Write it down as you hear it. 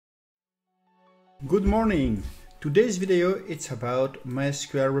Good morning! Today's video it's about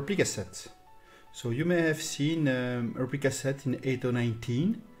MySQL ReplicaSet. So you may have seen ReplicaSet in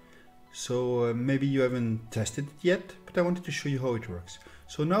 8.0 so maybe you haven't tested it yet, but I wanted to show you how it works.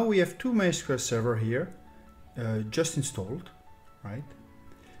 So now we have two MySQL server here just installed, right?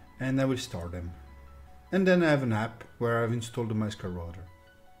 And I will start them. And then I have an app where I've installed the MySQL router.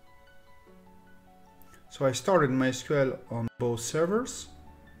 So I started MySQL on both servers,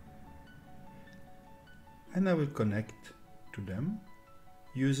 and I will connect to them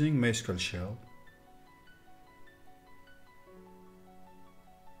using MySQL Shell.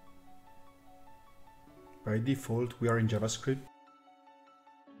 By default, we are in JavaScript.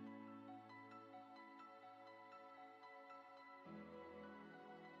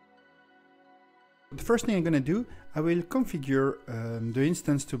 The first thing I'm going to do, I will configure the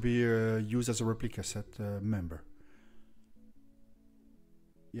instance to be used as a ReplicaSet member.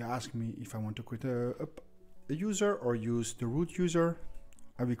 You ask me if I want to create a user or use the root user.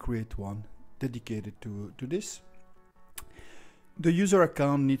 I will create one dedicated to this. The user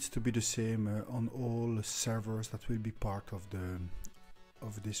account needs to be the same on all servers that will be part of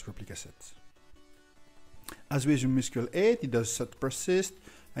this ReplicaSet. As with MySQL 8, it does set persist,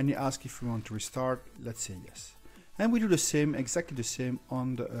 and you ask if we want to restart. Let's say yes, and we do the same, exactly the same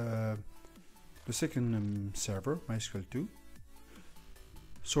on the second server, MySQL 2.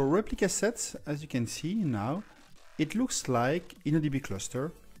 So ReplicaSet, as you can see now, it looks like InnoDB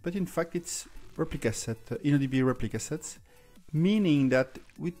cluster, but in fact it's ReplicaSet, InnoDB ReplicaSets, meaning that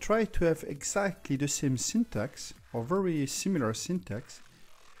we try to have exactly the same syntax or very similar syntax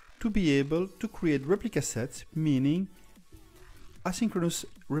to be able to create ReplicaSets, meaning asynchronous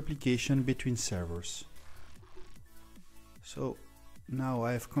replication between servers. So now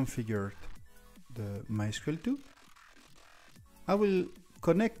I have configured the MySQL 2. I will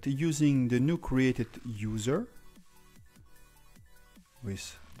connect using the new created user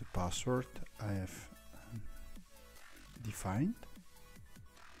with the password I have defined.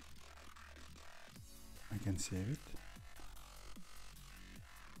 I can save it.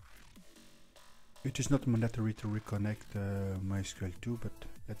 It is not mandatory to reconnect MySQL 2, but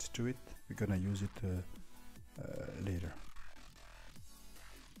let's do it. We're gonna use it later.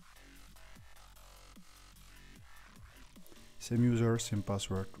 Same user, same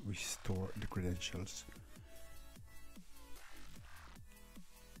password, we store the credentials.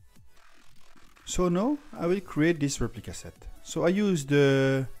 So now I will create this ReplicaSet. So I use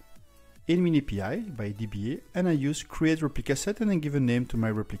the admin API by DBA, and I use create ReplicaSet and then give a name to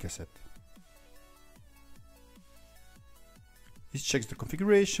my ReplicaSet. It checks the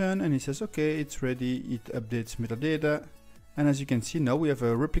configuration and it says okay, it's ready. It updates metadata, and as you can see now we have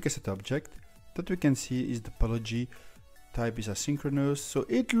a ReplicaSet object that we can see is the topology. Type is asynchronous, so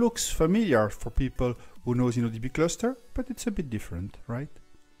it looks familiar for people who knows InnoDB cluster, but it's a bit different, right?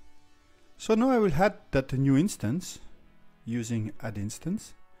 So now I will add that new instance using add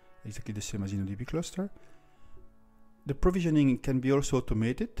instance, exactly the same as InnoDB cluster. The provisioning can be also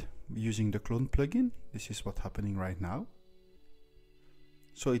automated using the clone plugin. This is what's happening right now.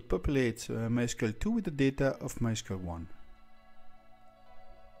 So it populates MySQL 2 with the data of MySQL 1.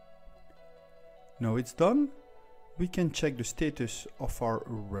 Now it's done. We can check the status of our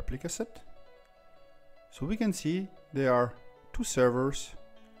ReplicaSet. So we can see there are two servers,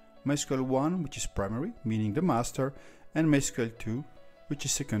 MySQL 1, which is primary, meaning the master, and MySQL 2, which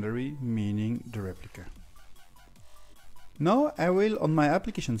is secondary, meaning the replica. Now I will, on my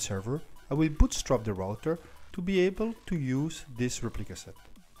application server, I will bootstrap the router to be able to use this ReplicaSet.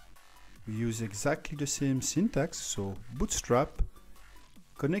 We use exactly the same syntax, so bootstrap,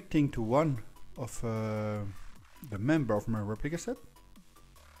 connecting to one of the member of my ReplicaSet,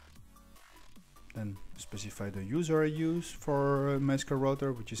 then specify the user I use for MySQL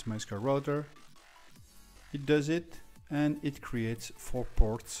router, which is MySQL router. It does it, and it creates 4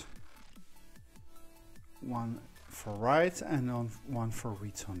 ports, one for writes and one for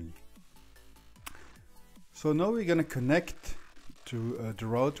reads only. So now we're gonna connect to the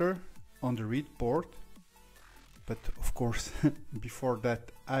router on the read port, but of course before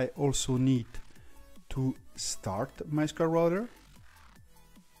that I also need to start MySQL router.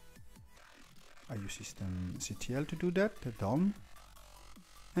 I use systemctl to do that, done.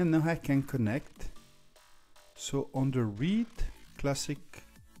 And now I can connect. So on the read classic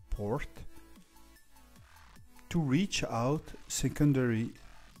port to reach out secondary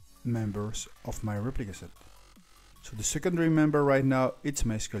members of my ReplicaSet. So the secondary member right now, it's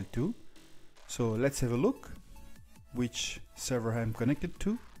MySQL 2. So let's have a look which server I'm connected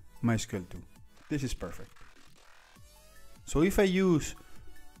to, MySQL 2. This is perfect. So if I use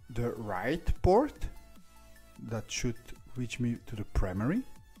the write port that should reach me to the primary.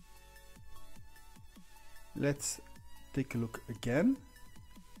 Let's take a look again.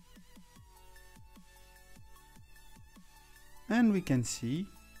 And we can see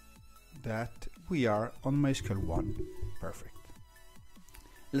that we are on MySQL 1. Perfect.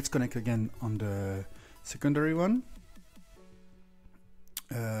 Let's connect again on the secondary one.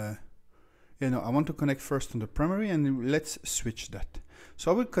 I want to connect first on the primary, and let's switch that.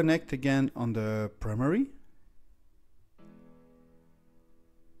 So I will connect again on the primary.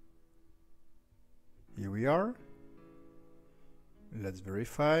 Here we are. Let's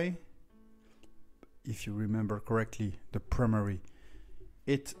verify. If you remember correctly, the primary,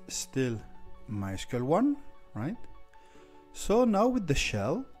 it's still MySQL 1, right? So now with the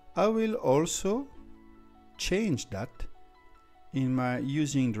shell, I will also change that in my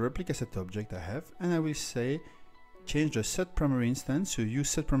using the replicaSet object I have, and I will say change the set primary instance, so use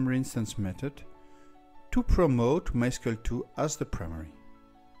set primary instance method to promote MySQL 2 as the primary.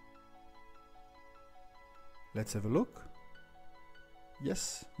 Let's have a look.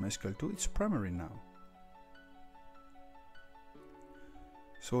 Yes, MySQL 2 is primary now.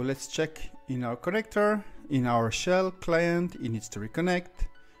 So let's check in our connector, in our shell client, it needs to reconnect,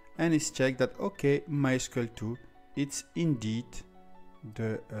 and it's checked that okay, MySQL 2, it's indeed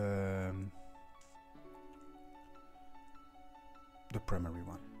the primary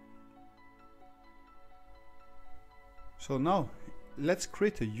one. So now let's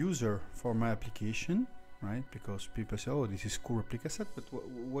create a user for my application, right? Because people say, oh, this is cool replicaSet, but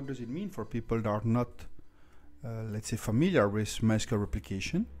what does it mean for people that are not let's say familiar with MySQL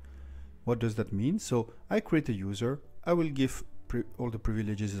replication? What does that mean? So I create a user. I will give all the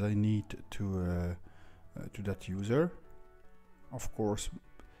privileges I need to that user. Of course,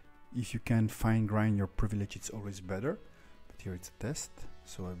 if you can fine grind your privilege, it's always better. But here it's a test,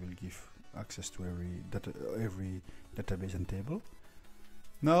 so I will give access to every database and table.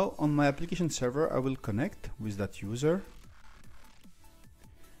 Now on my application server, I will connect with that user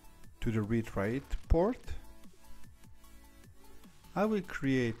to the read-write port. I will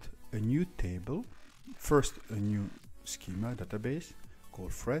create a new table, first a new schema database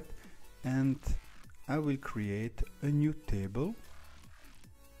called thread, and I will create a new table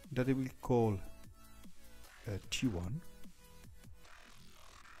that I will call T1.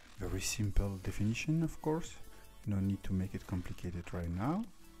 Very simple definition, of course, no need to make it complicated right now.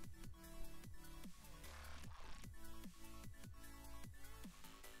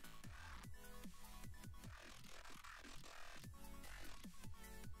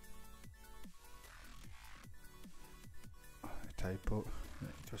 Typo,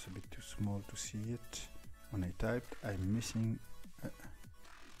 it was a bit too small to see it when I typed. I'm missing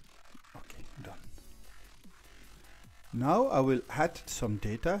okay, done. Now I will add some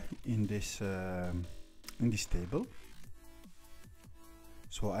data in this table.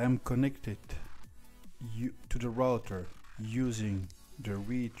 So I am connected to the router using the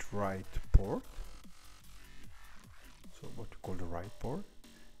read-write port, so what we call the write port,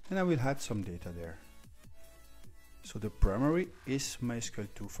 and I will add some data there. So the primary is MySQL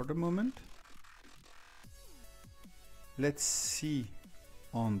 2 for the moment. Let's see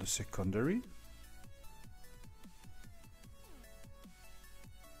on the secondary.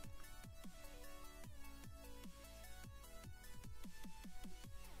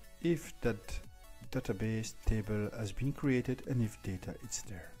 If that database table has been created and if data is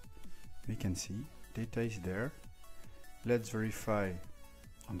there. We can see data is there. Let's verify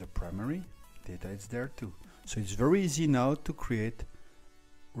on the primary, data is there too. So it's very easy now to create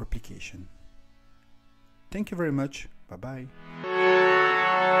replication. Thank you very much. Bye-bye.